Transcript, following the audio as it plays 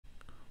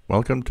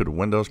Welcome to the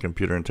Windows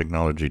Computer and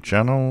Technology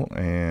channel,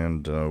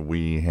 and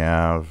we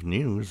have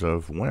news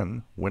of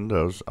when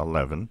Windows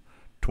 11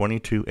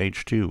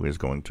 22H2 is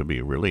going to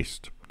be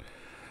released.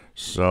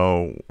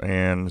 So,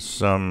 and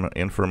some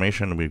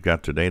information we've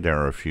got today, there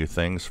are a few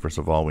things. First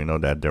of all, we know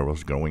that there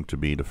was going to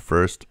be the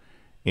first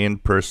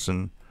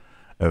in-person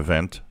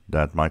event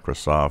that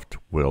Microsoft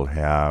will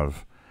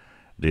have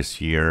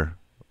this year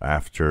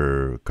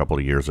after a couple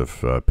of years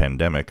of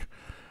pandemic.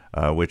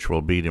 Which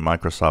will be the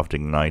Microsoft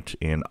Ignite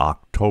in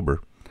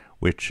October,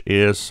 which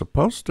is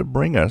supposed to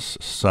bring us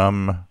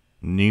some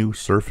new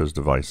Surface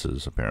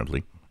devices,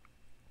 apparently,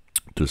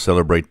 to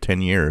celebrate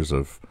 10 years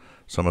of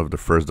some of the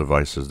first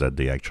devices that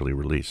they actually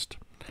released.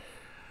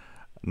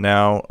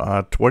 Now,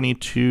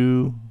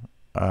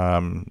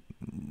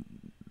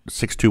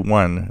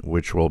 22.621,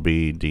 which will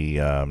be the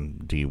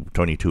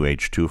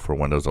 22H2 for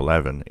Windows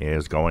 11,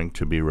 is going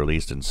to be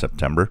released in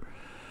September.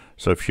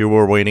 So if you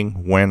were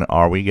waiting, when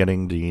are we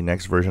getting the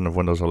next version of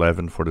Windows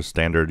 11 for the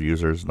standard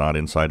users, not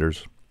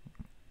insiders?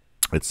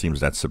 It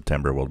seems that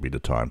September will be the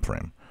time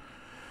frame.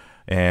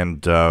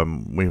 And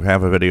we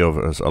have a video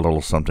of a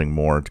little something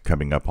more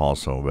coming up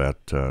also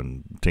about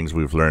things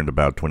we've learned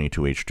about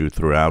 22H2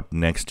 throughout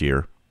next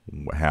year,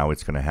 how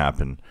it's going to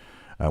happen.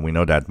 We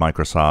know that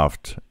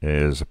Microsoft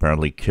is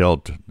apparently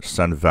killed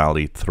Sun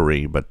Valley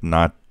 3, but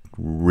not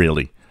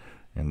really.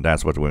 And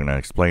that's what we're going to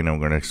explain. And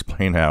we're going to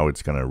explain how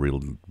it's going to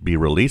be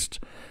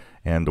released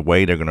and the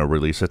way they're going to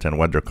release it and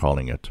what they're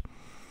calling it.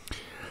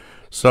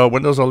 So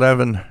Windows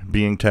 11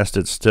 being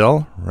tested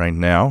still right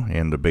now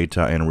in the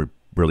beta and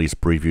release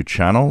preview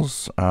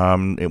channels.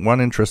 One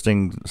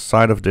interesting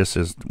side of this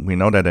is we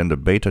know that in the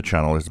beta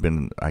channel it's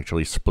been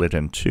actually split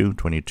in two,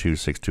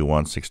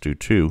 22.621,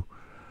 622.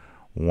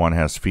 One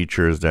has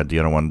features that the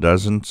other one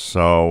doesn't.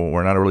 So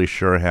we're not really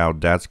sure how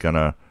that's going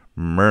to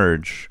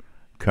merge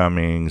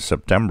coming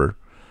September.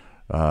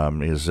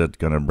 Is it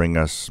going to bring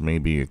us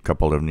maybe a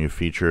couple of new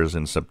features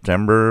in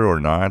September or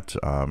not?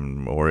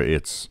 Or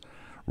it's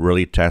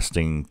really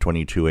testing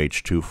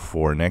 22H2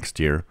 for next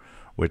year,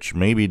 which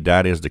maybe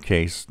that is the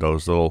case.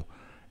 Those little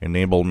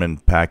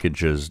enablement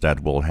packages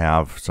that will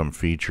have some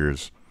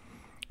features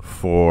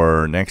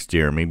for next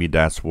year, maybe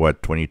that's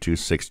what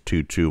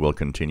 22.622 will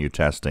continue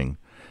testing,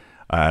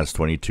 as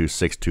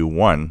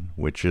 22.621,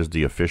 which is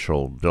the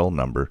official build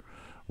number,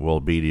 will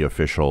be the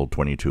official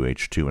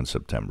 22H2 in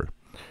September.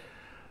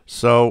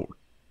 So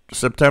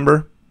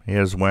September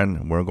is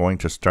when we're going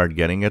to start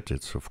getting it.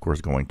 It's of course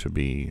going to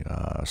be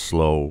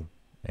slow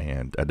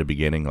and at the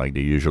beginning like they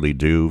usually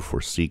do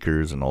for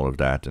seekers and all of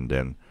that, and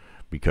then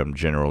become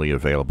generally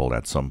available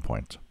at some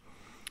point.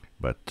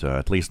 But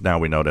at least now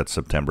we know that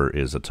September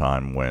is a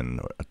time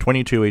when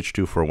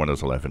 22H2 for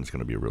Windows 11 is going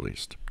to be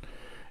released.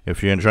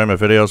 If you enjoy my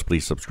videos,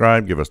 please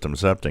subscribe, give us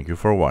thumbs up. Thank you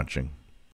for watching.